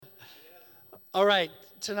All right,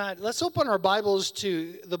 tonight, let's open our Bibles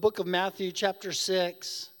to the book of Matthew, chapter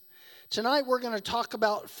 6. Tonight, we're going to talk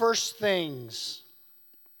about first things.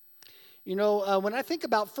 You know, when I think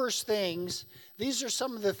about first things, these are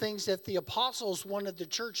some of the things that the apostles wanted the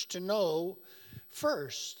church to know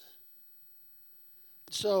first.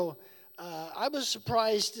 So, I was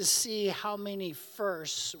surprised to see how many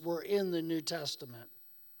firsts were in the New Testament.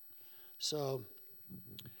 So,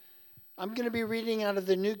 I'm going to be reading out of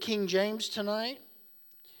the New King James tonight.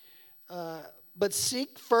 But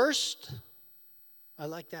seek first. I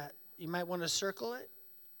like that. You might want to circle it.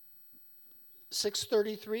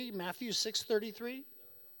 6:33, Matthew 6:33.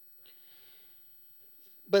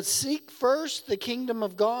 But seek first the kingdom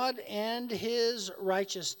of God and his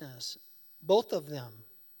righteousness. Both of them.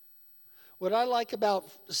 What I like about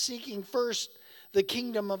seeking first the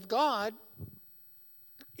kingdom of God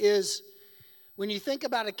is when you think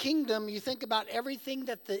about a kingdom, you think about everything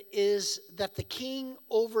that the king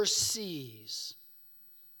oversees.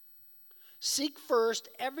 Seek first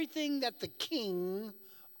everything that the king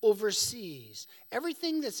oversees.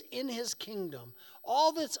 Everything that's in his kingdom.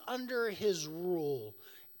 All that's under his rule.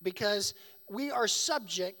 Because we are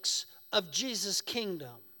subjects of Jesus'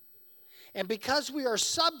 kingdom. And because we are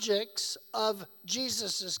subjects of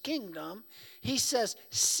Jesus' kingdom, he says,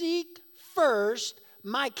 seek first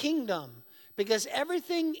my kingdom. Because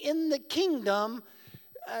everything in the kingdom,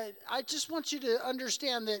 I just want you to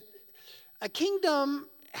understand that a kingdom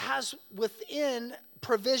has within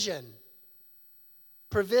provision.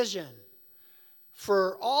 Provision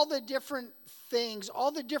for all the different things,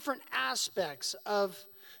 all the different aspects of,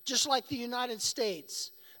 just like the United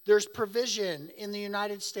States, there's provision in the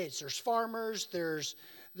United States. There's farmers, there's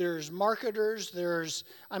marketers,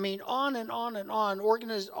 on and on and on,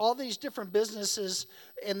 all these different businesses,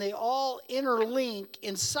 and they all interlink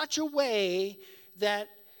in such a way that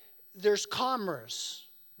there's commerce,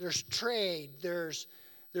 there's trade, there's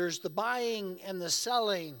the buying and the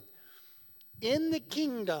selling. In the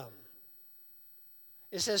kingdom,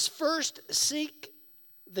 it says, first seek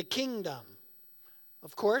the kingdom.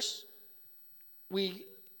 Of course, we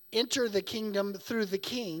enter the kingdom through the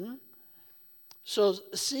king. So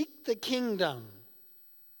seek the kingdom.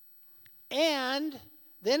 And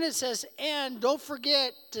then it says, and don't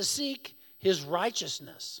forget to seek his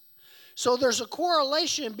righteousness. So there's a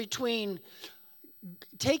correlation between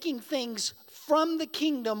taking things from the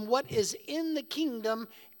kingdom, what is in the kingdom,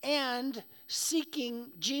 and seeking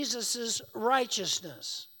Jesus'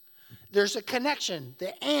 righteousness. There's a connection.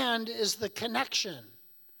 The and is the connection.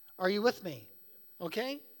 Are you with me?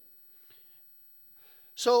 Okay?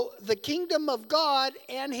 So the kingdom of God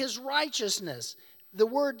and his righteousness. The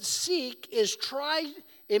word seek is try.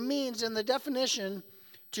 It means in the definition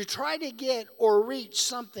to try to get or reach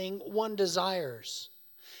something one desires.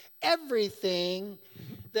 Everything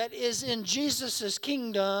that is in Jesus'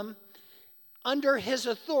 kingdom under his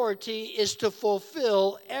authority is to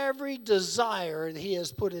fulfill every desire that he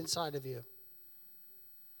has put inside of you.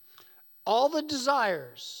 All the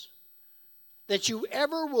desires that you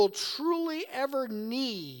ever will truly ever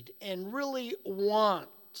need and really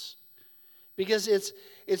want, because it's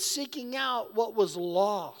seeking out what was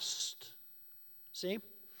lost, see,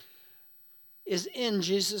 is in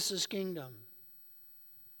Jesus' kingdom.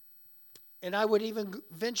 And I would even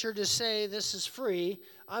venture to say, this is free,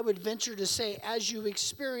 I would venture to say, as you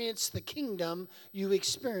experience the kingdom, you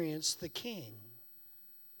experience the king.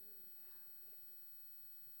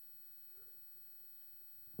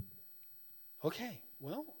 Okay,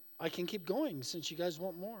 well, I can keep going since you guys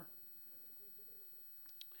want more.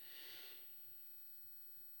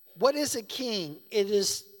 What is a king? It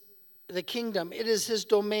is the kingdom. It is his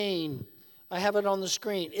domain. I have it on the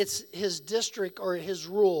screen. It's his district or his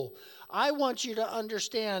rule. I want you to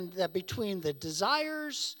understand that between the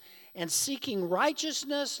desires and seeking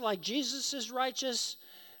righteousness like Jesus is righteous,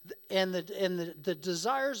 and the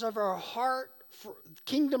desires of our heart, for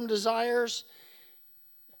kingdom desires,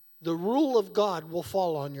 the rule of God will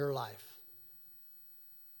fall on your life.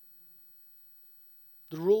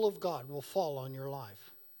 The rule of God will fall on your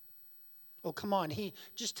life. Oh, come on.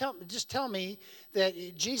 Just tell me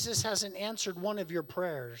that Jesus hasn't answered one of your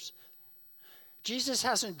prayers. Jesus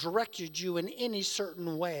hasn't directed you in any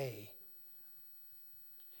certain way.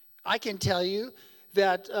 I can tell you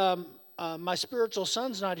that my spiritual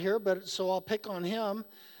son's not here, so I'll pick on him.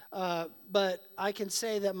 But I can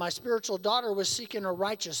say that my spiritual daughter was seeking a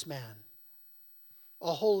righteous man,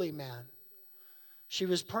 a holy man. She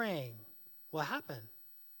was praying. What happened?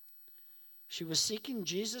 She was seeking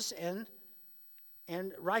Jesus and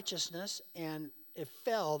righteousness, and it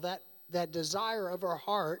fell. That desire of her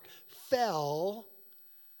heart fell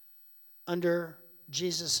under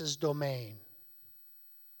Jesus' domain.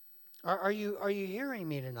 Are you hearing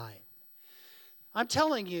me tonight? I'm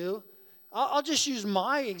telling you, I'll just use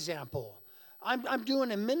my example. I'm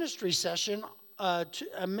doing a ministry session.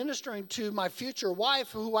 I'm ministering to my future wife,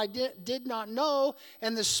 who I did not know,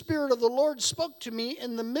 and the Spirit of the Lord spoke to me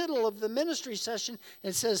in the middle of the ministry session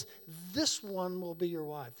and says, "This one will be your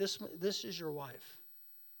wife. This is your wife."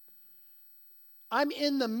 I'm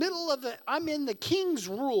in the middle of it. I'm in the king's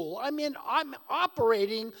rule. I'm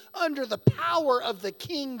operating under the power of the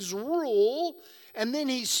king's rule, and then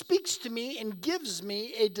he speaks to me and gives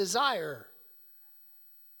me a desire.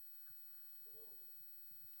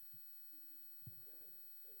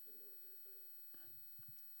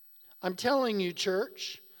 I'm telling you,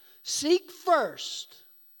 church, seek first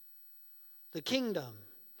the kingdom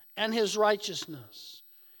and his righteousness.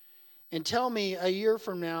 And tell me a year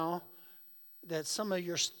from now that some of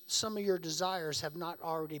your desires have not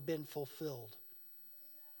already been fulfilled.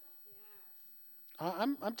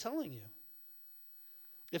 I'm telling you.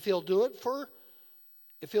 If he'll do it for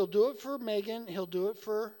Megan, he'll do it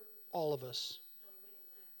for all of us.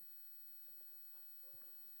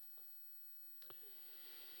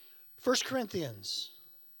 1 Corinthians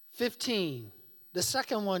 15, the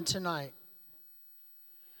second one tonight.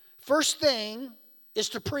 First thing is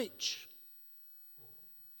to preach.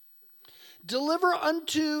 Deliver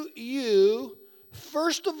unto you,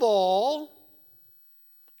 first of all,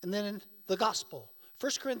 and then the gospel.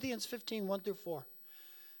 1 Corinthians 15, 1 through 4.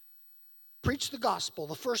 Preach the gospel,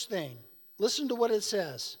 the first thing. Listen to what it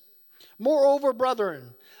says. Moreover,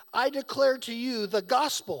 brethren, I declare to you the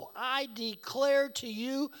gospel. I declare to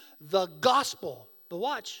you the gospel. But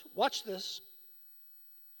watch this.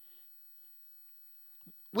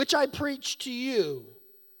 Which I preach to you,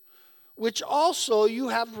 which also you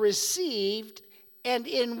have received, and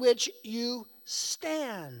in which you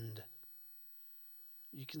stand.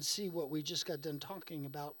 You can see what we just got done talking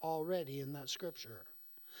about already in that scripture.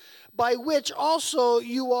 By which also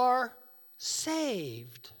you are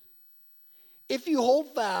saved, if you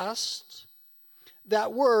hold fast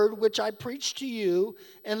that word which I preach to you,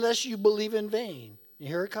 unless you believe in vain. And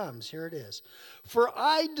here it comes. Here it is. For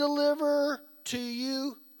I deliver to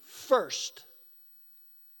you first.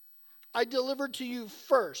 I deliver to you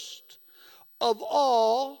first of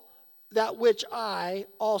all that which I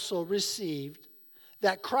also received,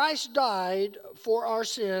 that Christ died for our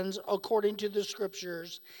sins according to the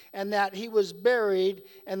Scriptures, and that he was buried,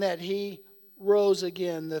 and that he rose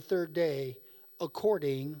again the third day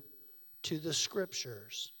according to the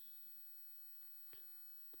Scriptures.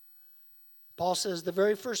 Paul says the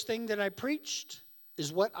very first thing that I preached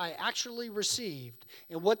is what I actually received.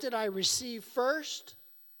 And what did I receive first?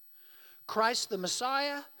 Christ the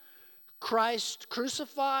Messiah, Christ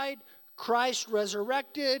crucified, Christ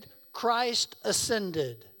resurrected, Christ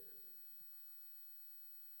ascended.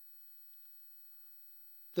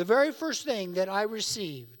 The very first thing that I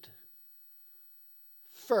received,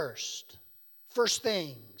 first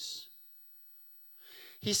things.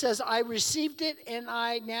 He says, I received it and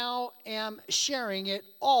I now am sharing it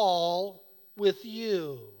all with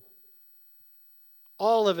you.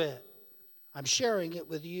 All of it. I'm sharing it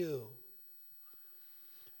with you.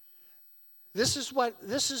 This is what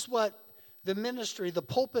the ministry, the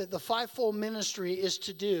pulpit, the fivefold ministry is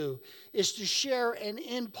to do, is to share and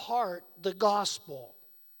impart the gospel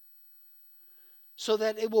so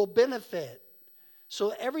that it will benefit.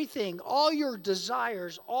 So everything, all your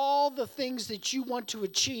desires, all the things that you want to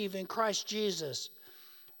achieve in Christ Jesus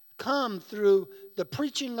come through the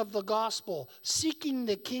preaching of the gospel, seeking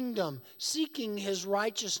the kingdom, seeking his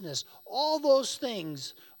righteousness, all those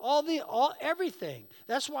things, everything.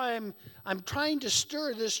 That's why I'm trying to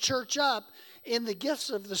stir this church up in the gifts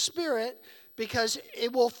of the Spirit, because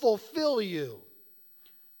it will fulfill you.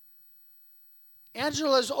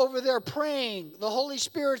 Angela's over there praying. The Holy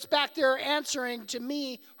Spirit's back there answering to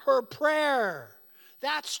me her prayer.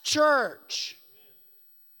 That's church.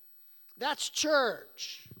 That's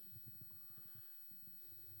church.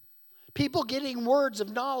 People getting words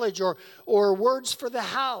of knowledge or words for the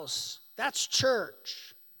house. That's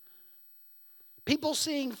church. People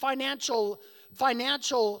seeing financial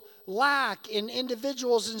lack in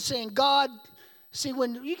individuals and saying, God, see,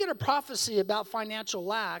 when you get a prophecy about financial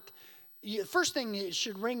lack, first thing that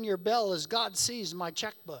should ring your bell is God sees my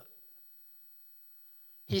checkbook.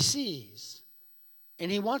 He sees.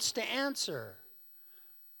 And he wants to answer.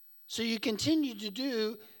 So you continue to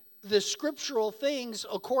do the scriptural things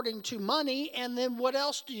according to money, and then what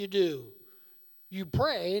else do? You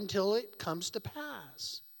pray until it comes to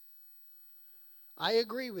pass. I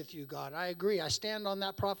agree with you, God. I agree. I stand on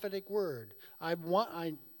that prophetic word. I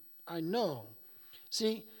I know.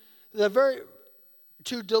 See,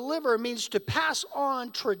 to deliver means to pass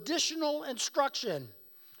on traditional instruction.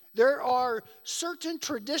 There are certain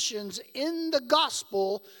traditions in the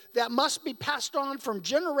gospel that must be passed on from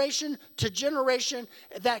generation to generation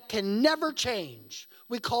that can never change.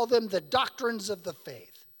 We call them the doctrines of the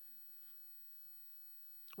faith.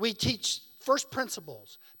 We teach first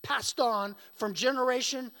principles passed on from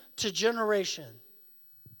generation to generation.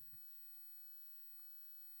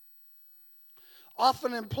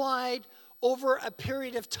 Often implied over a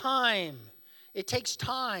period of time. It takes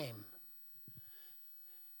time.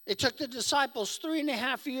 It took the disciples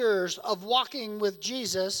 3.5 years of walking with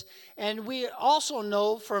Jesus, and we also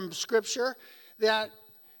know from Scripture that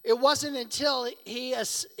it wasn't until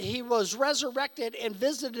he was resurrected and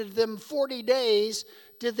visited them 40 days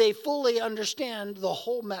did they fully understand the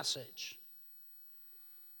whole message.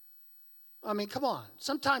 I mean, come on.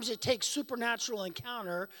 Sometimes it takes supernatural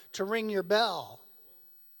encounter to ring your bell.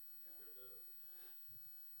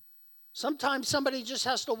 Sometimes somebody just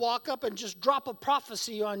has to walk up and just drop a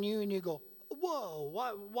prophecy on you and you go, whoa,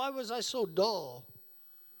 why was I so dull?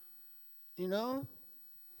 You know?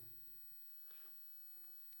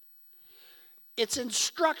 It's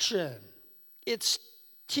instruction. It's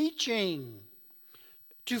teaching.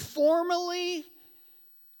 To formally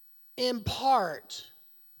impart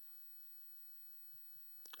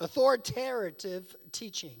authoritative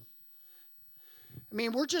teaching. I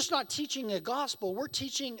mean, we're just not teaching a gospel. We're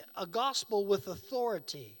teaching a gospel with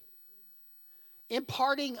authority.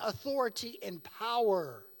 Imparting authority and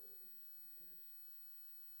power.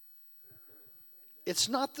 It's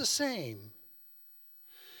not the same.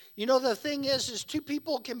 You know, the thing is two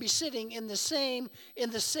people can be sitting in the same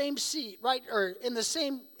seat, right, or in the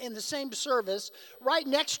same service, right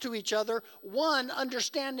next to each other, one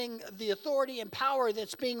understanding the authority and power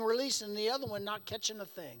that's being released and the other one not catching a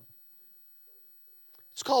thing.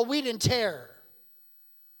 It's called wheat and tare.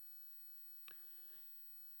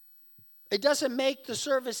 It doesn't make the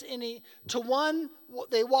service any. To one,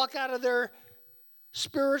 they walk out of there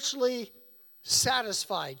spiritually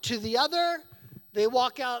satisfied. To the other, they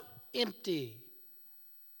walk out empty.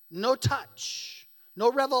 No touch,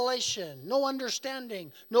 no revelation, no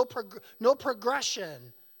understanding, no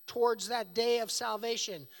progression towards that day of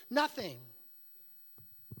salvation. Nothing.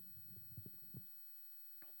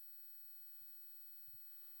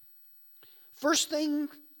 First thing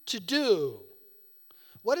to do.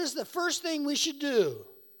 What is the first thing we should do?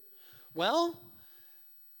 Well,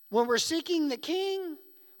 when we're seeking the King,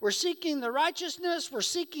 we're seeking the righteousness, we're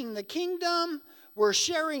seeking the kingdom, we're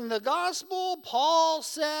sharing the gospel, Paul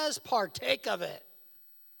says partake of it.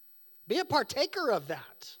 Be a partaker of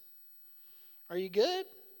that. Are you good?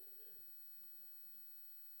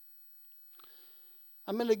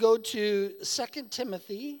 I'm going to go to 2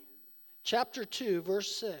 Timothy chapter 2,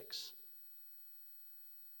 verse 6.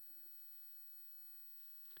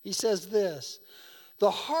 He says this, the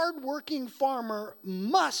hardworking farmer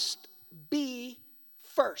must be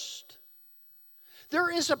first. There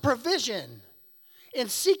is a provision in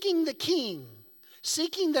seeking the King,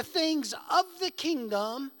 seeking the things of the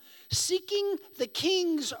kingdom, seeking the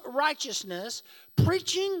King's righteousness,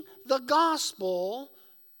 preaching the gospel.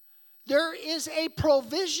 There is a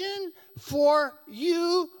provision for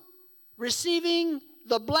you receiving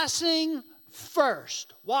the blessing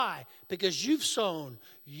first. Why? Because you've sown,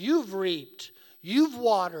 you've reaped, you've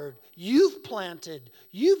watered, you've planted,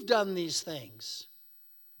 you've done these things.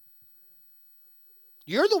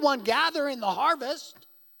 You're the one gathering the harvest.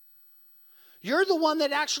 You're the one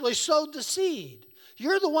that actually sowed the seed.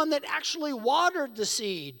 You're the one that actually watered the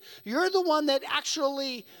seed. You're the one that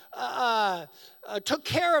actually took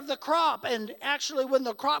care of the crop. And actually when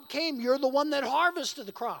the crop came, you're the one that harvested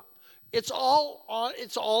the crop. It's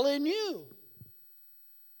all in you.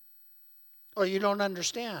 Or you don't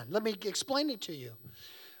understand. Let me explain it to you.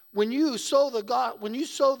 When you sow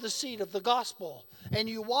the seed of the gospel and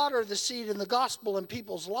you water the seed in the gospel in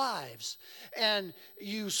people's lives, and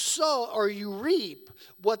you sow or you reap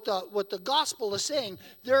what the gospel is saying,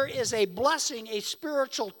 there is a blessing, a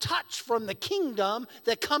spiritual touch from the kingdom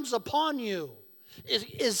that comes upon you.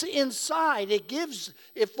 It is inside.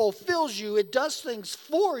 It fulfills you. It does things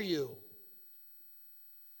for you.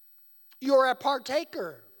 You're a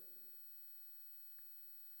partaker.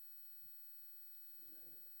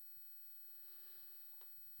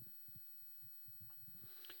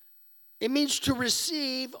 It means to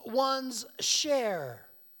receive one's share.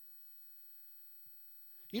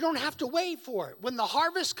 You don't have to wait for it. When the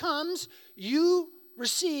harvest comes, you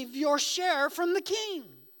receive your share from the King.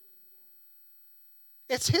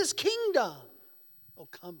 It's his kingdom. Oh,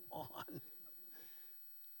 come on.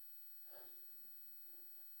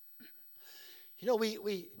 You know,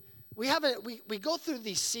 we go through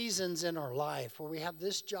these seasons in our life where we have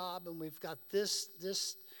this job and we've got this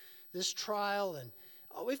trial and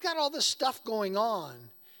we've got all this stuff going on.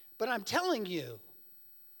 But I'm telling you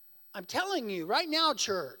right now,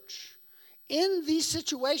 church, in these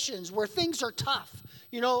situations where things are tough,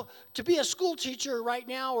 you know, to be a school teacher right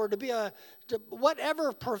now or to be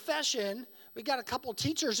whatever profession, we got a couple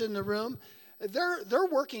teachers in the room, they're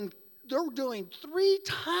doing 3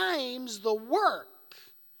 times the work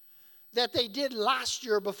that they did last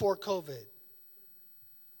year before COVID.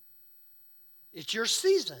 It's your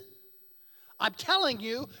season. I'm telling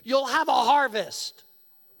you, you'll have a harvest.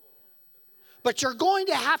 But you're going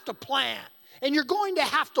to have to plant, and you're going to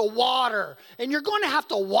have to water, and you're going to have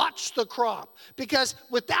to watch the crop. Because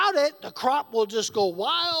without it, the crop will just go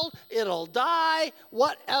wild, it'll die,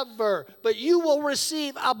 whatever. But you will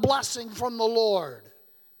receive a blessing from the Lord.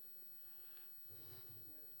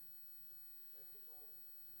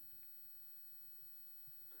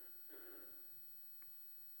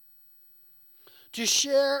 To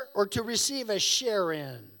share or to receive a share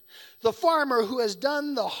in. The farmer who has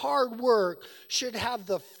done the hard work should have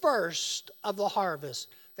the first of the harvest.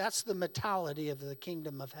 That's the mentality of the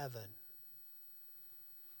kingdom of heaven.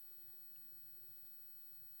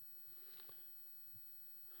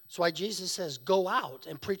 That's why Jesus says, go out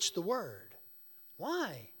and preach the word.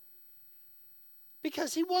 Why?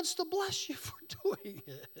 Because he wants to bless you for doing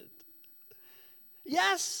it.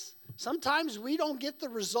 Yes, sometimes we don't get the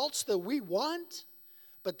results that we want,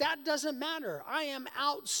 but that doesn't matter. I am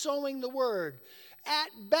out sowing the word. At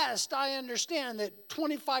best, I understand that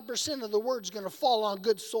 25% of the word's going to fall on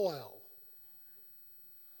good soil.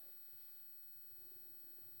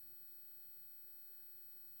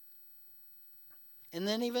 And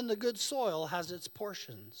then even the good soil has its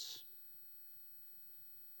portions.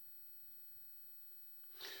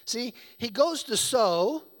 See, he goes to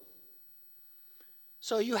sow.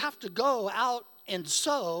 So you have to go out and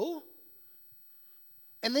sow,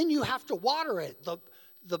 and then you have to water it.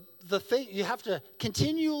 The thing, you have to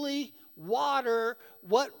continually water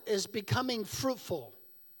what is becoming fruitful.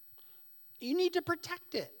 You need to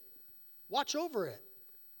protect it. Watch over it.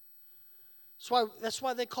 That's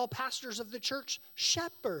why they call pastors of the church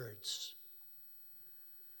shepherds.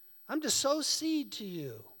 I'm to sow seed to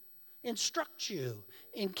you, instruct you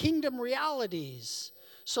in kingdom realities,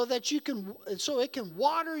 so that it can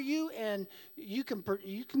water you and you can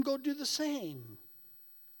go do the same.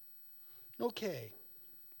 Okay.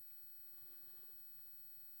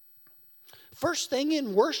 First thing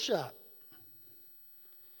in worship.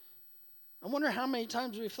 I wonder how many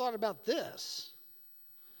times we've thought about this.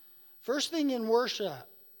 First thing in worship.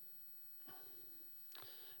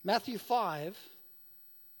 Matthew 5,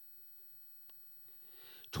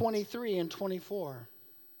 23 and 24.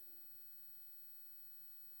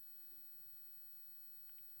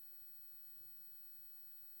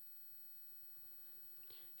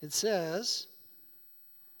 It says,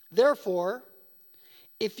 therefore,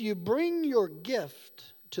 if you bring your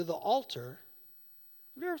gift to the altar,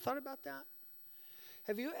 have you ever thought about that?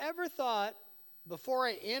 Have you ever thought, before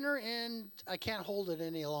I enter in, I can't hold it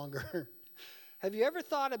any longer. Have you ever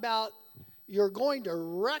thought about you're going to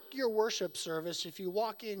wreck your worship service if you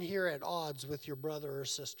walk in here at odds with your brother or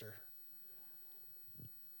sister?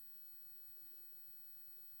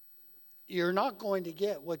 You're not going to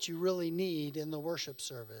get what you really need in the worship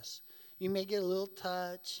service. You may get a little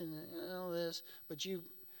touch and all this, but you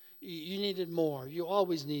needed more. You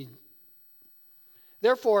always need.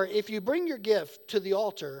 Therefore, if you bring your gift to the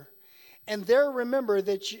altar and there remember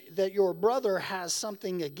that your brother has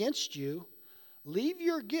something against you, leave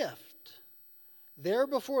your gift there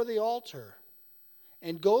before the altar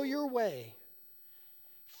and go your way.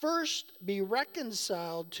 First be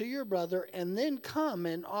reconciled to your brother and then come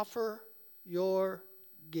and offer your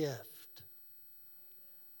gift.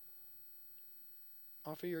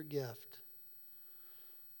 Offer your gift.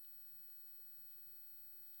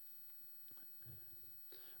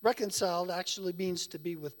 Reconciled actually means to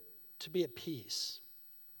be at peace.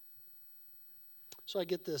 So I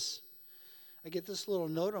get this little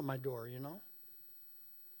note on my door, you know.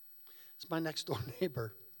 It's my next door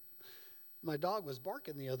neighbor. My dog was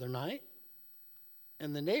barking the other night,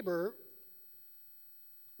 and the neighbor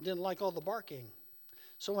didn't like all the barking.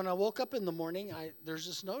 So when I woke up in the morning, there's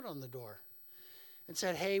this note on the door. It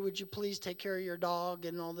said, hey, would you please take care of your dog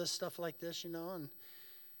and all this stuff like this, you know.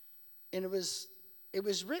 And it was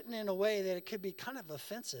written in a way that it could be kind of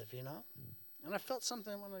offensive, you know. And I felt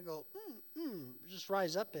something when I go, just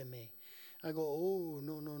rise up in me. I go, oh,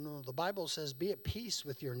 no. The Bible says be at peace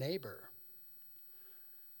with your neighbor.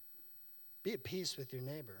 Be at peace with your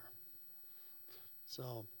neighbor.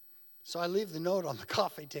 So I leave the note on the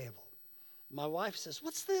coffee table. My wife says,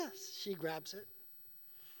 "What's this?" She grabs it.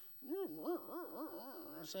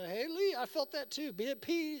 I said, "Hey, Lee, I felt that too. Be at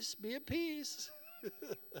peace. Be at peace."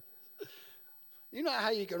 You know how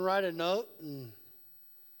you can write a note and,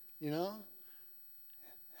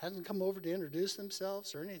 hasn't come over to introduce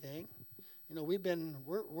themselves or anything.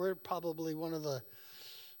 We're probably one of the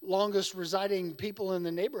longest residing people in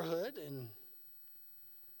the neighborhood. And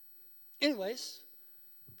anyways,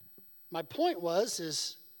 my point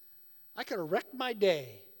is I could have wrecked my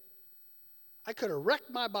day. I could have wrecked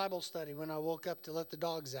my Bible study when I woke up to let the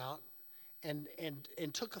dogs out and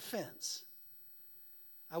took offense.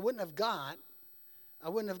 I wouldn't have got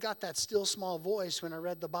that still small voice when I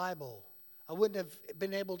read the Bible. I wouldn't have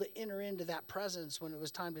been able to enter into that presence when it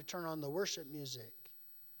was time to turn on the worship music.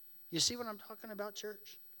 You see what I'm talking about,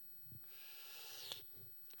 church?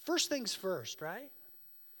 First things first, right?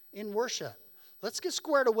 In worship. Let's get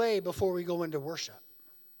squared away before we go into worship.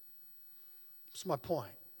 That's my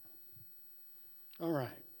point. All right.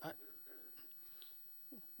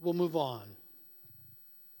 We'll move on.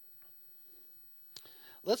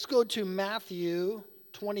 Let's go to Matthew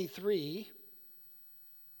 23.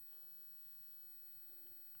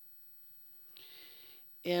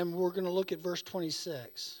 And we're going to look at verse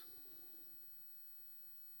 26.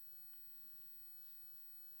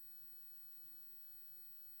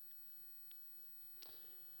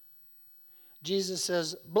 Jesus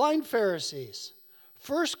says, "Blind Pharisees,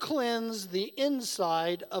 first cleanse the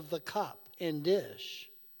inside of the cup and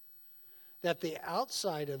dish, that the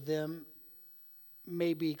outside of them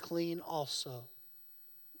may be clean also."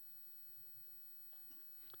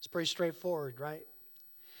 It's pretty straightforward, right?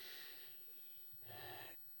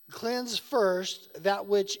 Cleanse first that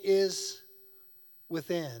which is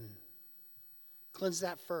within. Cleanse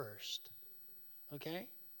that first. Okay?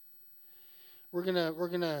 We're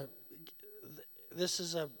gonna this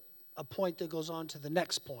is a point that goes on to the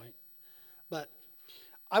next point. But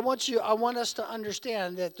I want us to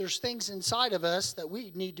understand that there's things inside of us that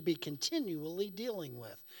we need to be continually dealing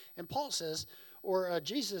with. And Paul says, or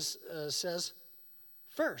Jesus says,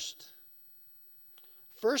 first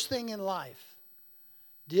thing in life,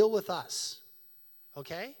 deal with us,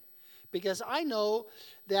 okay? Because I know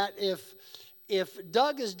that if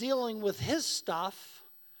Doug is dealing with his stuff,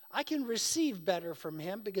 I can receive better from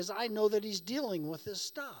him because I know that he's dealing with his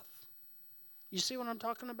stuff. You see what I'm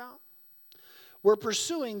talking about? We're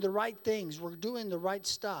pursuing the right things. We're doing the right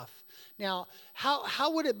stuff. Now,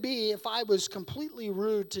 how would it be if I was completely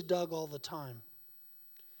rude to Doug all the time?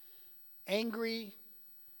 Angry?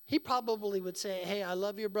 He probably would say, "Hey, I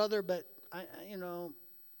love you, brother, but I'm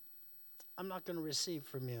not going to receive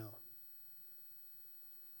from you."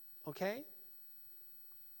 Okay?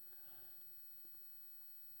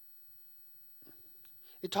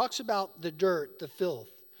 It talks about the dirt, the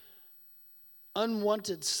filth,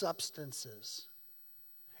 unwanted substances.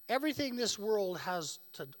 Everything this world has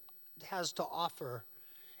to offer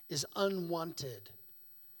is unwanted.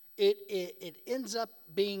 It ends up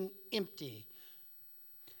being empty.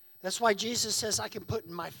 That's why Jesus says, "I can put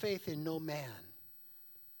my faith in no man."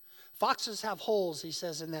 Foxes have holes, he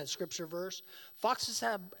says in that scripture verse. Foxes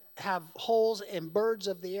have holes and birds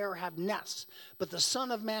of the air have nests. But the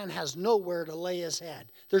Son of Man has nowhere to lay his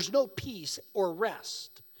head. There's no peace or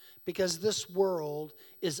rest because this world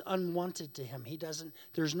is unwanted to him.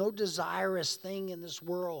 There's no desirous thing in this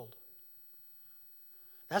world.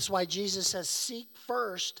 That's why Jesus says, "Seek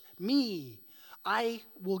first me. I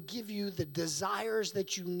will give you the desires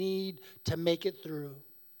that you need to make it through."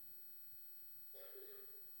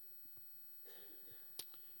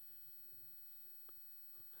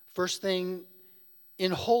 First thing,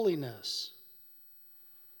 in holiness.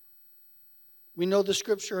 We know the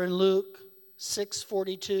scripture in Luke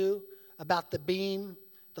 6:42 about the beam,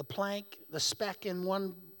 the plank, the speck in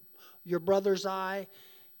your brother's eye,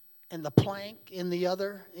 and the plank in the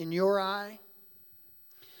other, in your eye.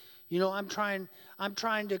 I'm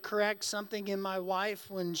trying to correct something in my wife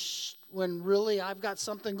when really I've got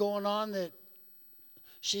something going on that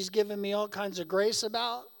she's giving me all kinds of grace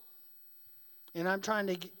about. And I'm trying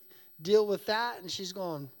to deal with that, and she's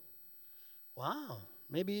going, "Wow,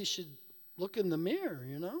 maybe you should look in the mirror,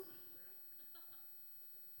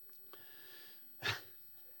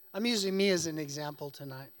 I'm using me as an example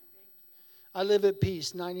tonight. I live at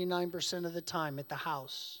peace 99% of the time at the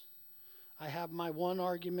house. I have my one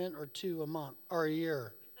argument or two a month or a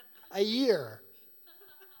year. A year.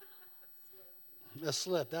 A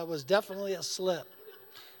slip. That was definitely a slip.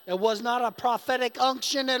 It was not a prophetic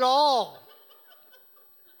unction at all.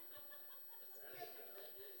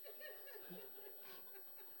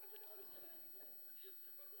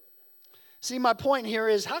 See, my point here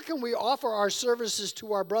is, how can we offer our services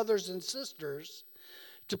to our brothers and sisters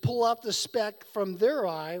to pull out the speck from their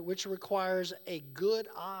eye, which requires a good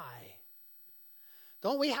eye?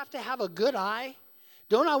 Don't we have to have a good eye?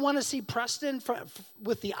 Don't I want to see Preston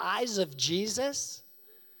with the eyes of Jesus?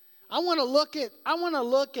 I want to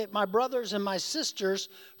look at my brothers and my sisters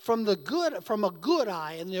from a good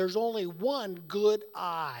eye, and there's only one good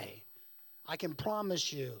eye. I can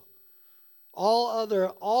promise you.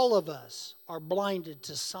 All of us are blinded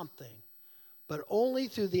to something, but only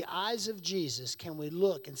through the eyes of Jesus can we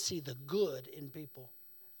look and see the good in people.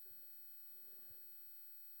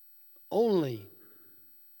 Only.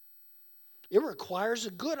 It requires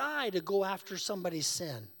a good eye to go after somebody's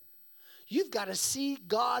sin. You've got to see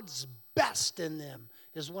God's best in them,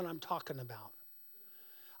 is what I'm talking about.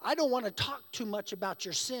 I don't want to talk too much about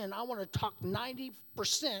your sin. I want to talk 90%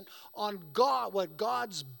 on God, what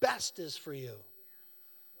God's best is for you.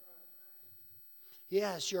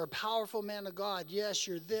 Yes, you're a powerful man of God. Yes,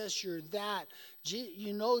 you're this, you're that.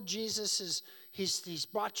 You know Jesus he's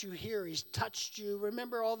brought you here. He's touched you.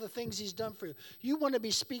 Remember all the things he's done for you. You want to be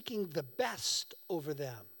speaking the best over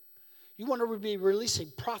them. You want to be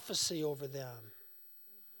releasing prophecy over them.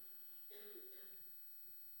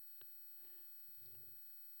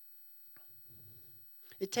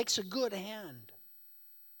 It takes a good hand.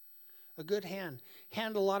 A good hand.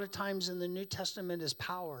 Hand a lot of times in the New Testament is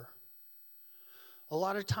power. A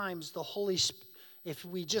lot of times if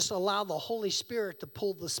we just allow the Holy Spirit to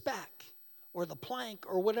pull the speck or the plank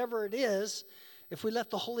or whatever it is, if we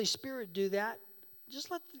let the Holy Spirit do that,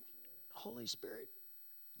 just let the Holy Spirit,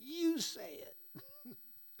 you say it.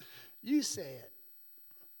 You say it.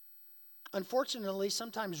 Unfortunately,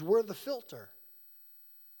 sometimes we're the filter.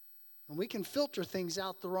 And we can filter things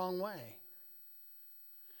out the wrong way.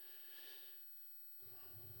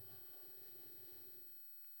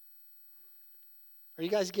 Are you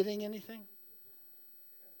guys getting anything?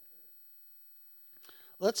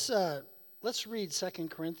 Let's read 2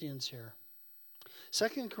 Corinthians here.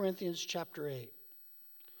 2 Corinthians chapter 8,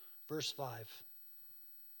 verse 5.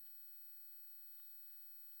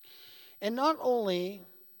 And not only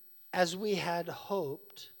as we had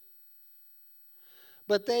hoped,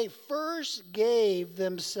 but they first gave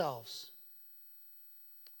themselves.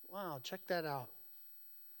 Wow, check that out.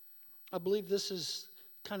 I believe this is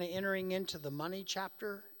kind of entering into the money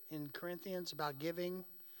chapter in Corinthians about giving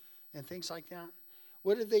and things like that.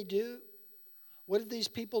 What did they do? What did these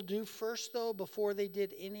people do first, though, before they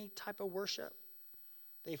did any type of worship?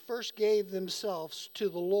 They first gave themselves to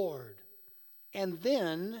the Lord and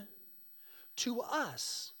then to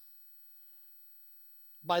us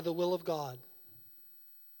by the will of God.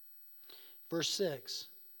 Verse 6.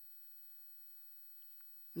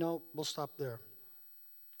 No, we'll stop there.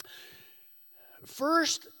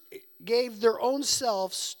 First gave their own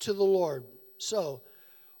selves to the Lord. So,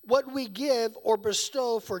 what we give or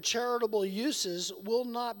bestow for charitable uses will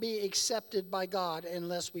not be accepted by God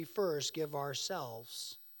unless we first give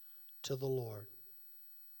ourselves to the Lord.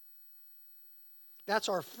 That's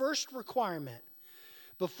our first requirement.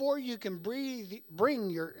 Before you can bring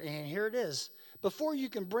your, and here it is, before you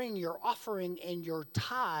can bring your offering and your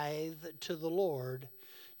tithe to the Lord,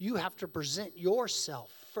 you have to present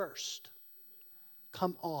yourself first.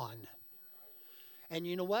 Come on. And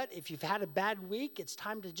you know what? If you've had a bad week, it's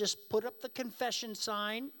time to just put up the confession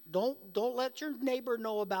sign. Don't let your neighbor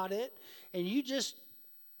know about it. And you just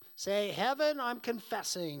say, Heaven, I'm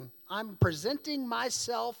confessing. I'm presenting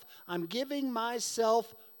myself. I'm giving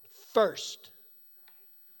myself first.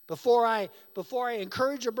 Before I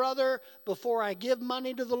encourage a brother, before I give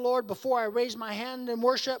money to the Lord, before I raise my hand in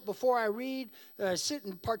worship, before I read, sit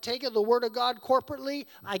and partake of the Word of God corporately,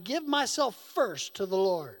 I give myself first to the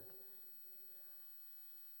Lord.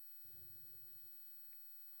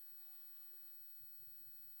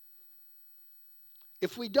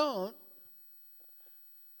 If we don't,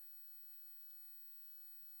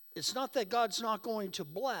 it's not that God's not going to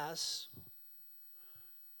bless,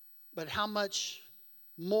 but how much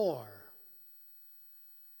more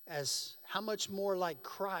like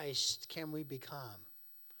Christ can we become?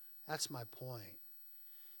 That's my point.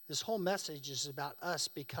 This whole message is about us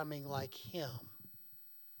becoming like Him.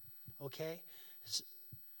 Okay?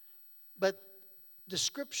 But the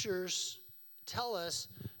scriptures tell us,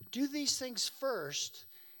 do these things first,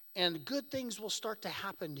 and good things will start to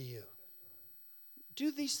happen to you.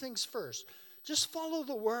 Do these things first. Just follow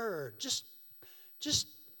the Word. Just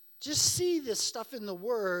see this stuff in the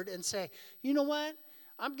Word and say, you know what?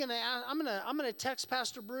 I'm gonna text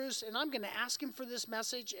Pastor Bruce, and I'm gonna ask him for this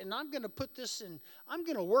message, and I'm gonna put this in. I'm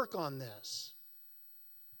gonna work on this.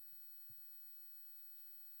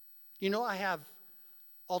 I have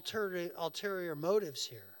ulterior motives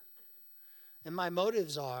here. And my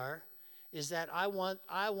motives is that I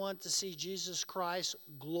want to see Jesus Christ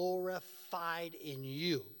glorified in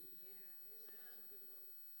you.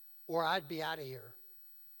 Or I'd be out of here.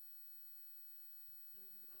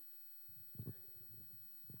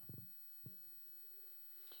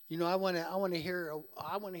 I want to hear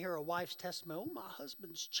a wife's testimony. Oh, my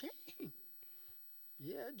husband's changed.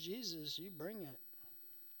 Yeah, Jesus, you bring it.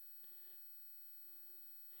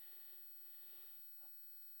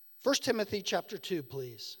 1 Timothy chapter 2,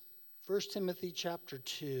 please. 1 Timothy chapter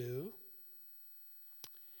 2.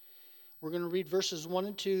 We're going to read verses 1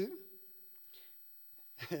 and 2.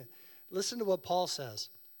 Listen to what Paul says.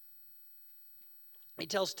 He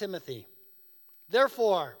tells Timothy,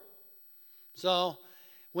 therefore. So,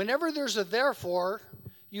 whenever there's a therefore,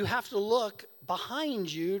 you have to look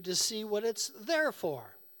behind you to see what it's there for.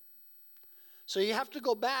 So you have to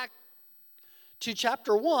go back to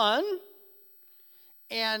chapter 1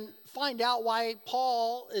 and find out why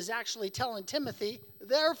Paul is actually telling Timothy,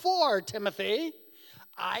 therefore, Timothy,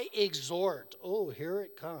 I exhort. Oh, here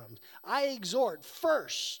it comes. I exhort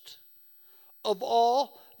first of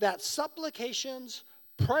all that supplications,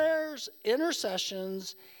 prayers,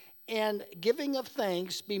 intercessions, and giving of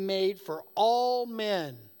thanks be made for all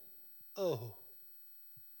men.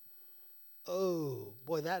 Oh,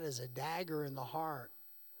 boy, that is a dagger in the heart.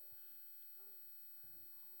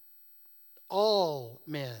 All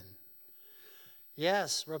men.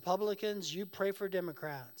 Yes, Republicans, you pray for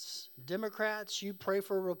Democrats. Democrats, you pray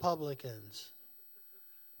for Republicans.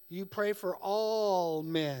 You pray for all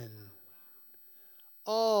men.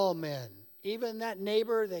 All men. Even that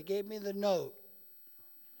neighbor that gave me the note.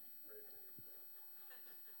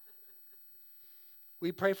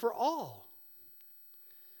 We pray for all.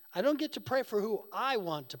 I don't get to pray for who I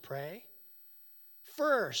want to pray.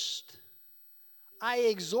 First, I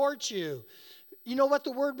exhort you. You know what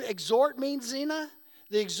the word exhort means, Zena?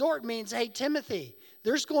 The exhort means, hey, Timothy,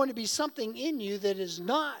 there's going to be something in you that is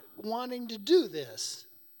not wanting to do this.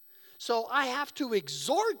 So I have to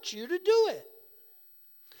exhort you to do it.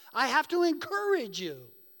 I have to encourage you.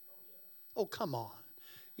 Oh, come on.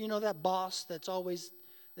 You know that boss that's always,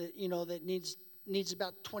 that needs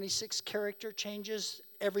about 26 character changes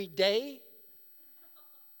every day?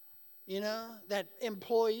 That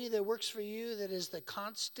employee that works for you that is the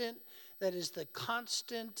constant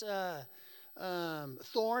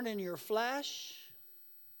thorn in your flesh.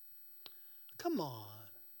 Come on.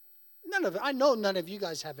 I know none of you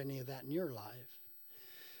guys have any of that in your life.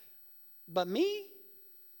 But me?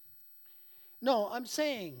 No, I'm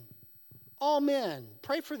saying all men,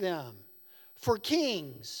 pray for them. For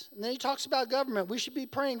kings. And then he talks about government. We should be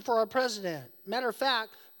praying for our president. Matter of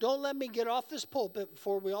fact, don't let me get off this pulpit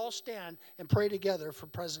before we all stand and pray together for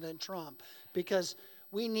President Trump. Because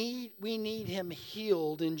we need him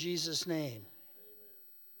healed in Jesus' name.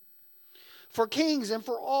 For kings and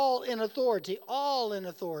for all in authority,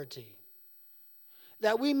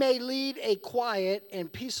 that we may lead a quiet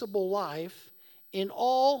and peaceable life in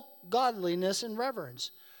all godliness and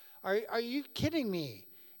reverence. Are you kidding me?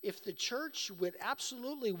 If the church would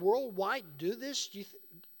absolutely worldwide do this,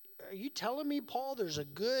 are you telling me, Paul, there's a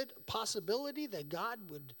good possibility that God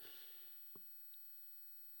would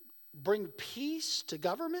bring peace to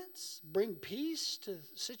governments, bring peace to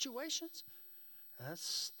situations?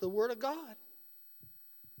 That's the word of God.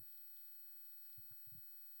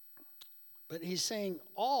 But he's saying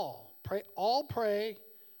all pray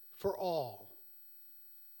for all.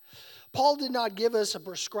 Paul did not give us a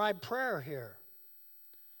prescribed prayer here.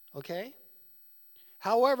 Okay?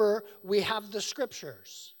 However, we have the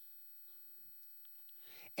scriptures.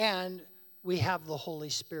 And we have the Holy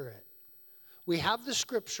Spirit. We have the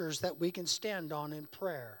scriptures that we can stand on in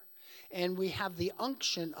prayer. And we have the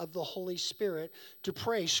unction of the Holy Spirit to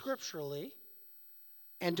pray scripturally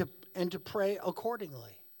and to pray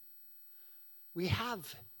accordingly. We have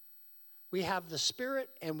the Spirit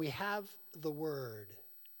and we have the Word.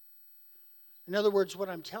 In other words, what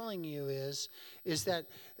I'm telling you is that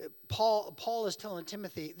Paul is telling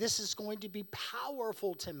Timothy, this is going to be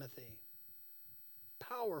powerful, Timothy.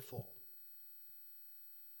 Powerful.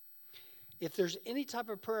 If there's any type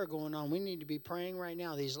of prayer going on, we need to be praying right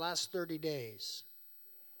now, these last 30 days.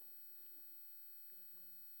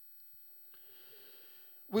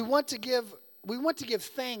 We want to give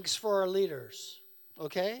thanks for our leaders,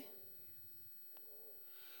 okay?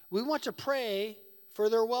 We want to pray for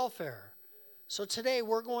their welfare. So today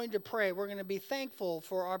we're going to pray. We're going to be thankful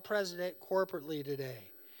for our president corporately today.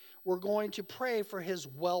 We're going to pray for his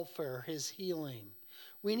welfare, his healing.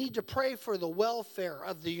 We need to pray for the welfare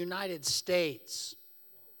of the United States.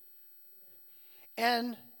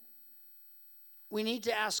 And we need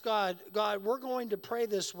to ask God, we're going to pray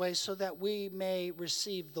this way so that we may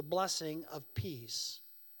receive the blessing of peace.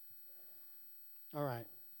 All right.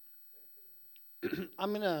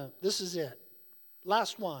 This is it.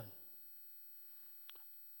 Last one.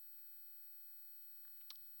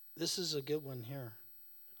 This is a good one here.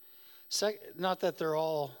 Not that they're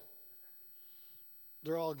all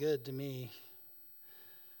good to me.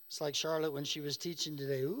 It's like Charlotte when she was teaching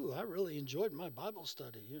today. Ooh, I really enjoyed my Bible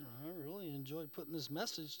study. I really enjoyed putting this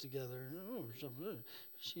message together.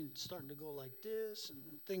 She's starting to go like this, and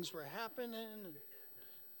things were happening.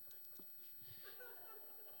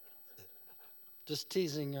 Just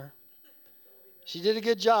teasing her. She did a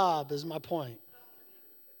good job, is my point.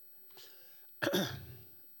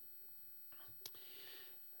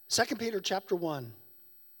 2 Peter chapter 1.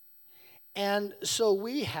 And so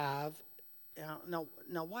we have, now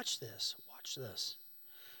watch this. Watch this.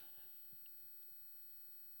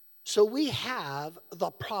 So we have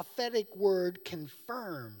the prophetic word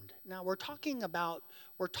confirmed. Now we're talking about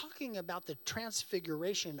the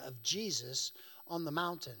transfiguration of Jesus on the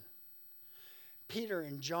mountain. Peter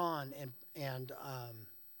and John and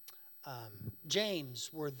James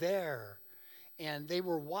were there. And they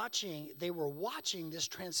were watching this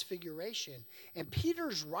transfiguration. And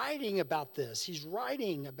Peter's writing about this. He's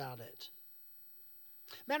writing about it.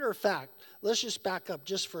 Matter of fact, let's just back up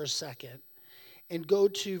just for a second and go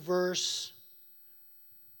to verse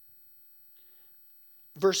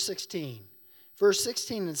 16. Verse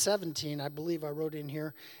 16 and 17, I believe I wrote in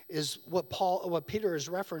here, is what Peter is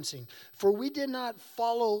referencing. For we did not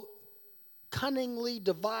follow cunningly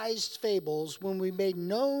devised fables when we made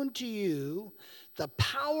known to you the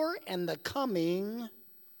power and the coming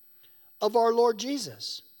of our Lord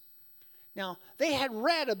Jesus. Now, they had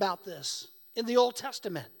read about this in the Old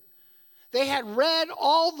Testament. They had read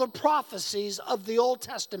all the prophecies of the Old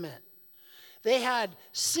Testament. They had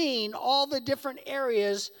seen all the different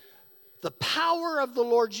areas, the power of the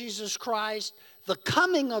Lord Jesus Christ, the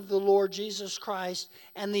coming of the Lord Jesus Christ,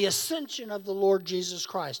 and the ascension of the Lord Jesus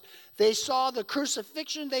Christ. They saw the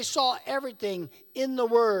crucifixion. They saw everything in the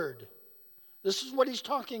Word. This is what he's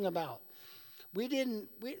talking about.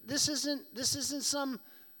 This isn't some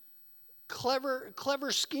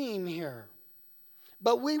clever scheme here.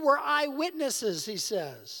 But we were eyewitnesses, he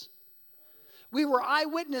says. We were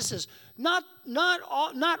eyewitnesses, not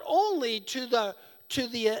only to the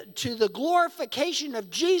glorification of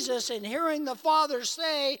Jesus and hearing the Father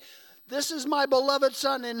say, "This is my beloved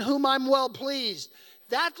Son in whom I'm well pleased."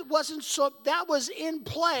 That was in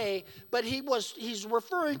play, but he's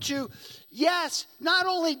referring to, yes, not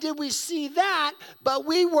only did we see that, but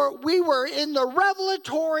we were in the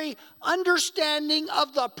revelatory understanding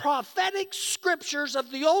of the prophetic scriptures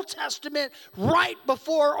of the Old Testament right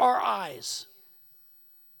before our eyes.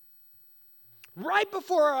 Right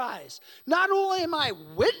before our eyes. Not only am I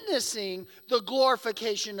witnessing the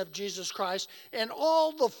glorification of Jesus Christ and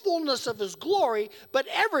all the fullness of his glory, but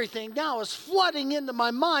everything now is flooding into my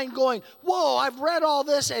mind going, whoa, I've read all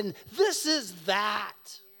this and this is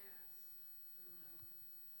that.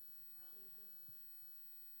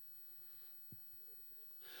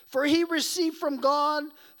 For he received from God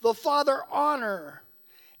the Father honor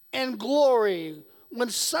and glory when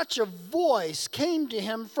such a voice came to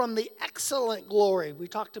him from the excellent glory. We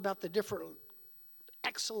talked about the different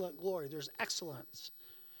excellent glory. There's excellence.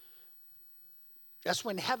 That's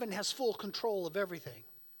when heaven has full control of everything.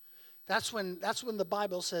 That's when the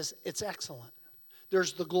Bible says it's excellent.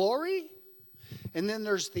 There's the glory, and then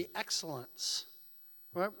there's the excellence.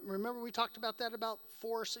 Remember we talked about that about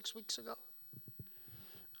 4 or 6 weeks ago?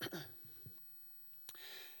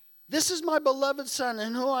 This is my beloved Son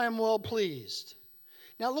in whom I am well pleased.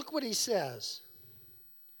 Now look what he says.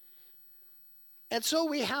 And so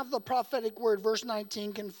we have the prophetic word, verse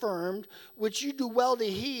 19, confirmed, which you do well to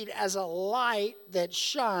heed as a light that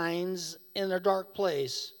shines in a dark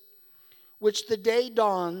place, which the day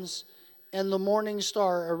dawns and the morning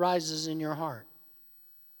star arises in your heart.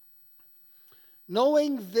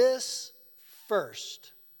 Knowing this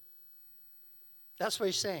first. That's what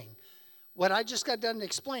he's saying. What I just got done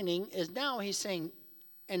explaining is now he's saying,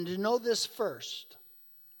 and to know this first.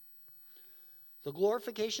 The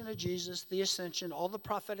glorification of Jesus, the ascension, all the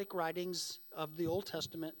prophetic writings of the Old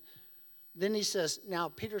Testament. Then he says,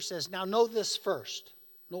 Peter says, now know this first.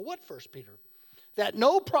 Know what first, Peter? That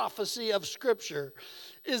no prophecy of Scripture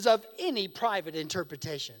is of any private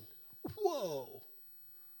interpretation. Whoa.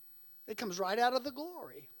 It comes right out of the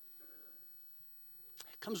glory.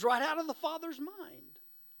 It comes right out of the Father's mind.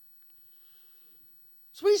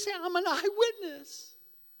 So we say, I'm an eyewitness.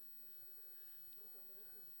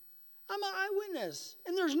 I'm an eyewitness.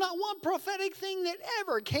 And there's not one prophetic thing that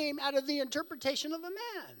ever came out of the interpretation of a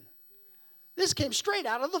man. This came straight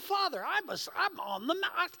out of the Father. I stood on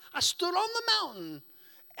the mountain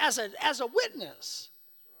as a witness.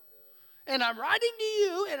 And I'm writing to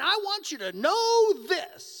you, and I want you to know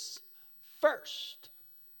this first.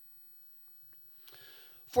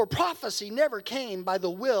 For prophecy never came by the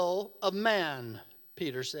will of man,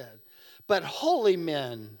 Peter said, but holy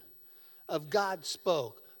men of God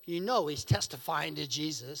spoke. You know he's testifying to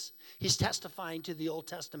Jesus. He's testifying to the Old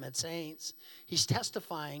Testament saints. He's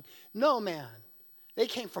testifying, no man. They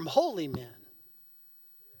came from holy men.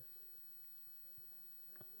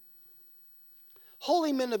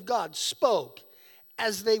 Holy men of God spoke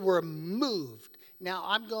as they were moved. Now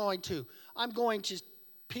I'm going to,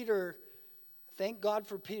 Peter, thank God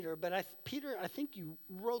for Peter, but Peter, I think you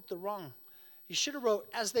wrote the wrong. You should have wrote,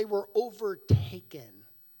 as they were overtaken.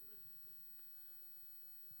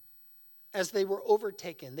 As they were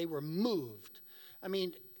overtaken, they were moved. I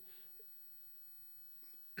mean,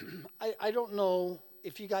 I don't know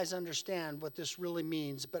if you guys understand what this really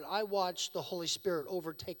means, but I watched the Holy Spirit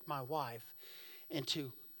overtake my wife and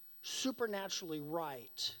to supernaturally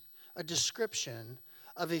write a description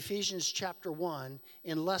of Ephesians chapter 1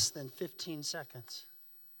 in less than 15 seconds.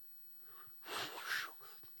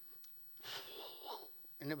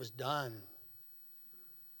 And it was done.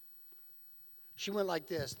 She went like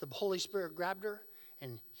this. The Holy Spirit grabbed her,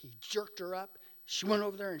 and he jerked her up. She went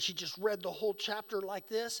over there, and she just read the whole chapter like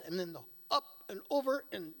this, and then the up and over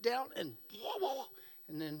and down, and blah, blah, blah.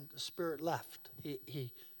 And then the Spirit left.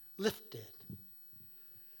 He lifted.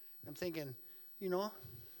 I'm thinking, you know,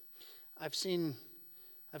 I've seen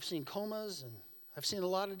comas, and I've seen a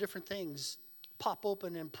lot of different things pop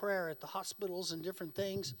open in prayer at the hospitals and different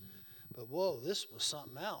things. But whoa, this was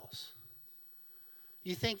something else.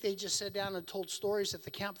 You think they just sat down and told stories at the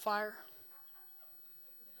campfire?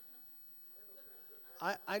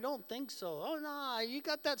 I don't think so. Oh no, you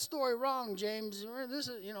got that story wrong, James.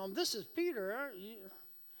 This is Peter.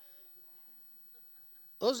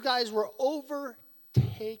 Those guys were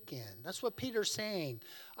overtaken. That's what Peter's saying.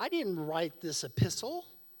 I didn't write this epistle.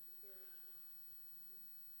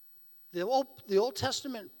 The Old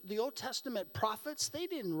Testament prophets, they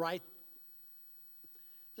didn't write.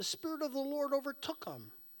 The Spirit of the Lord overtook them.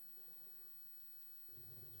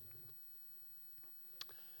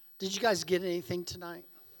 Did you guys get anything tonight?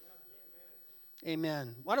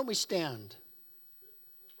 Amen. Why don't we stand?